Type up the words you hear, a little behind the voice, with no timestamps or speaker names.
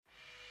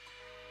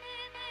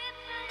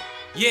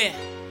Yeah,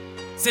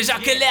 c'est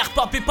Jacques Lair,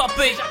 Papi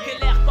Papi.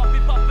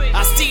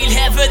 I still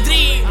have a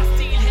dream.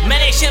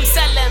 ماليش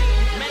مسلم.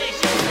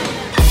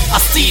 I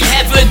still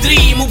have a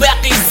dream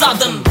وباقي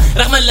صادم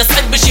رغم اللي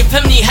صعب باش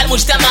يفهمني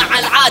هالمجتمع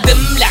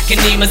العادم،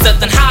 لكني ما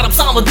زلت نحارب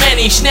صامد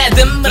مانيش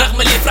نادم،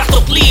 رغم اللي فرحت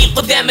قليل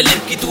قدام اللي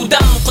بكيت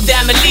ودم،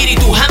 قدام اللي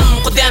ريت وهم،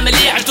 قدام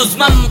اللي عشت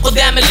زمم،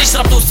 قدام اللي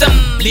شربت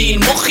وسم لي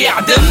المخ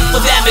يعدم،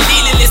 قدام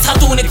الليل اللي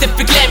سهرت ونكتب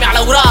في كلامي على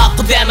اوراق،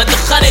 قدام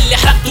الدخان اللي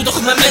حرقت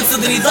ودخمه من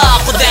صدري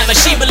ضاق، قدام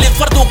الشيب اللي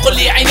ضفرت وقل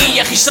لي عيني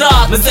يا اخي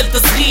شراط، ما زلت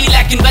صغير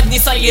لكن بدني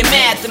صاير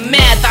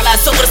مات على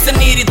صغر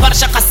سني يريد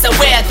برشا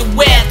قسوات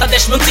ووات،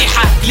 قداش من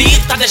طيحه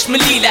كليت قداش من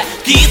ليله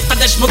كيت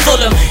قداش من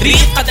ظلم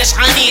ريت قداش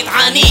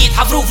عانيت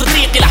حفروا في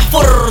طريقي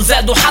لحفر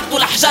زادوا حطوا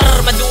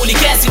الحجر مدولي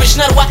كاسي باش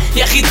نروى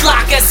يا اخي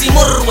طلع كاسي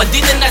مر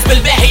وديت الناس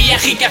بالباهي يا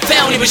اخي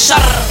كفاوني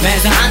بالشر،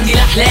 مازال عندي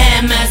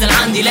الاحلام مازال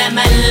عندي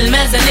الامل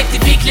مازال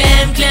نكتب في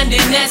كلام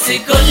للناس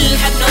الكل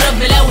حد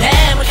نرب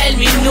الاوهام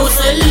والحلم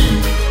نوصل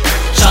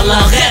ان شاء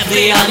الله غير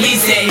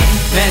رياليزي،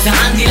 مازال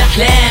عندي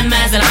الاحلام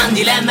مازال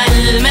عندي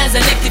الامل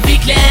مازال نكتب في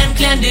كلام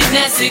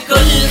للناس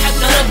الكل حد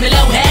نرب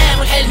الاوهام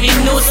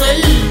والحلم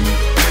نوصل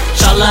ان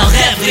شاء الله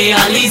غير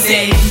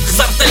رياليزي،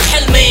 خسرت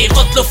الحلمي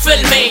قتلوا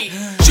فيلمي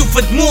شوف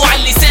الدموع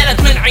اللي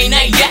سالت من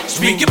عينيا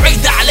شبيك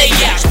بعيدة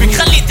عليا شبيك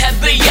خليتها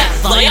بيا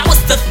ضايع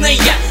وسط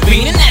ثنية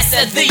بين الناس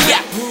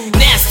اذية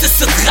ناس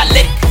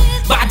تخلك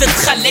بعد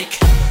تخلك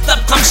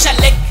تبقى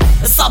مشلك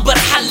الصبر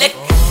حلك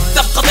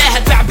تبقى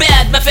باهت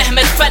بعباد ما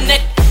فهمت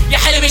فنك يا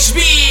حلمي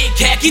شبيك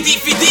هيك ايدي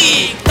في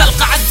ديك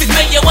تلقى عز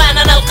بيا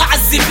وانا نلقى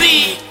عز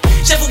بيك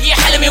شافوا يا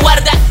حلمي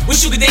وردة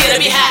وشو قديرة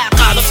بيها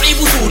قالوا صعيب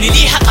وصولي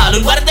ليها قالوا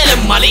الوردة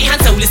لما عليها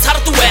نسولي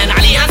سهرت وين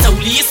عليها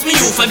نسولي اسمي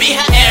يوفى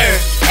بيها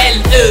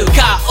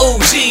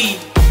RLEKOG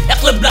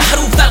اقلب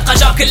الحروف تلقى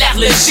جاك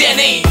الاغلى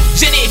الجاني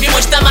جاني في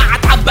مجتمع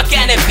تعبى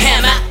كان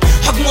بهامة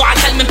حكموا على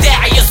الحلم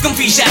متاعي يسكن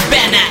في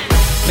جبانة،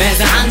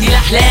 مازال عندي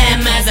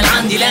الاحلام مازال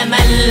عندي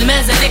الامل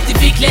مازال نكتب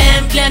في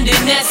كلام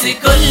للناس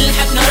الكل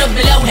حد نرب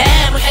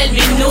الاوهام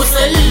والحلم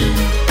نوصل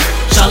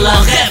ان شاء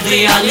الله غير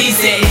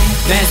رياليزي،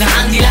 مازال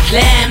عندي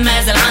الاحلام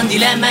مازال عندي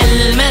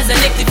الامل مازال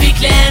نكتب في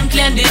كلام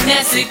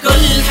للناس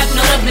الكل حد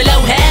نرب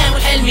الاوهام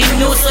والحلم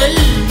نوصل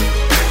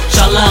ان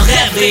شاء الله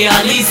غير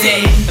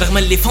رياليزي، رغم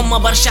اللي فما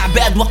برشا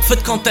عباد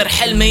وقفت كونتر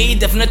حلمي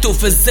دفنتو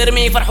في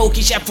الزرمي فرحوا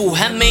كي شافوا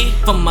همي،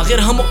 فما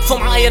غيرهم وقفوا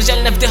معايا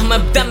رجال نفدهم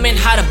بدمي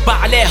نحارب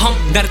عليهم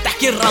دار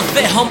تحكي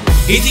رضيهم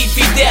ايدي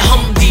في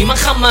ايديهم ديما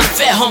نخمم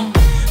فيهم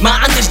ما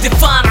عنديش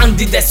دفان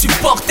عندي دا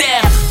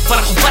سوبورتير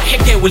فرحوا فرحي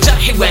بكاو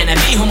الجرحي وانا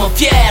بيهم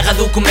فيا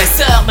غادوكم يا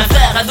ساق ما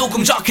فا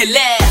غادوكم جاك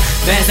الليل،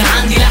 مازال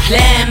عندي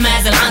الاحلام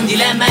مازال عندي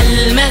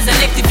الامل مازال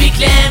نكتب في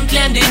كلام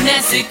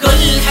للناس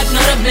الكل حد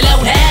نرب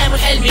الاوهام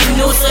والحلم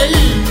نوصل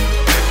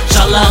ان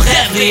شاء الله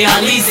غير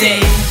رياليزي،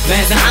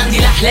 مازال عندي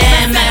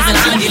الاحلام مازال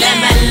عندي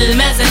الامل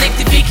مازال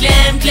نكتب في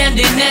كلام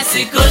للناس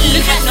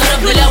الكل حد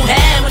نرب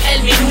الاوهام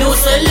والحلم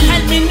نوصل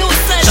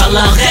ان شاء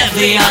الله غير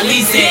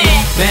رياليزي،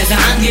 مازال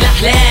عندي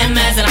الاحلام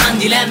مازال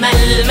عندي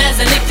الامل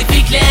مازال نكتب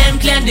في كلام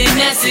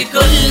للناس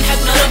الكل حد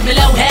نرب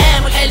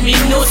الاوهام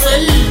والحلم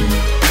نوصل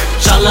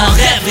ان شاء الله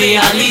غير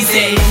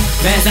رياليزي،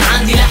 مازال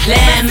عندي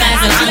الاحلام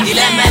مازال عندي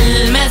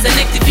الامل مازال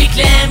نكتب في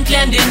كلام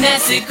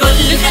للناس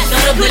الكل حد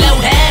نرب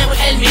الاوهام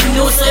والحلم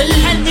نوصل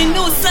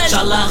ان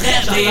شاء الله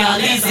غير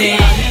رياليزي.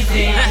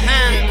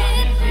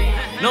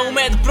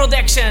 نوماد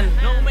برودكشن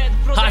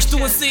هاش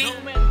تونسي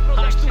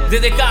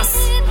ديديكاس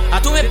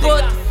هاتو مي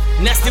بود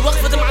الناس اللي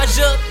وقفت مع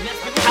الجوك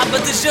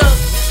حبت الجوك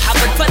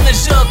حبت فن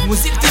الجوك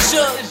موسيقى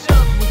الجوك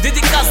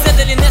ديديكاس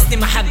زاد للناس اللي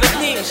ما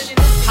حبتنيش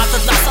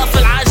حطت العصا في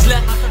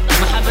العجلة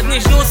ما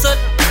حبتنيش نوصل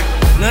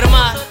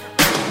نورمال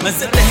ما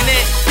زلت هنا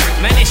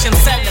مانيش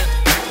مسلم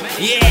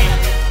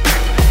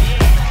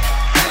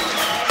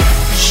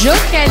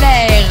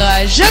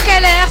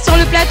Jocalaire sur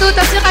le plateau,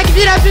 Tafsir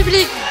Akbil en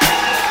public.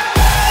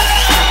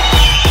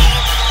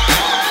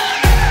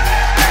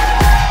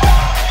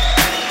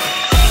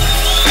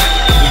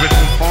 Vous pouvez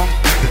comprendre,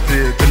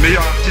 c'était le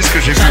meilleur artiste que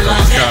j'ai vu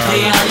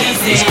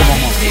jusqu'à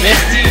moment.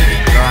 Merci.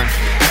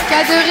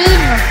 Cas de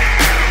rime.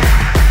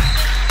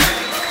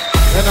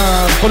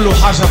 انا نقول له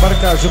حاجه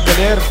بركه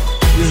جوكالير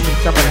لازم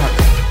نكمل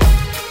هكا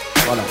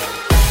فوالا.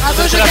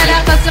 Bravo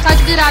Jocalaire, Tafsir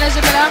Akbil على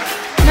Jocalaire.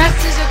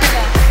 Merci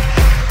Jocalaire.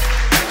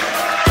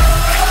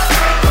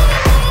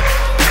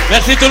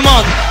 Merci tout le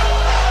monde.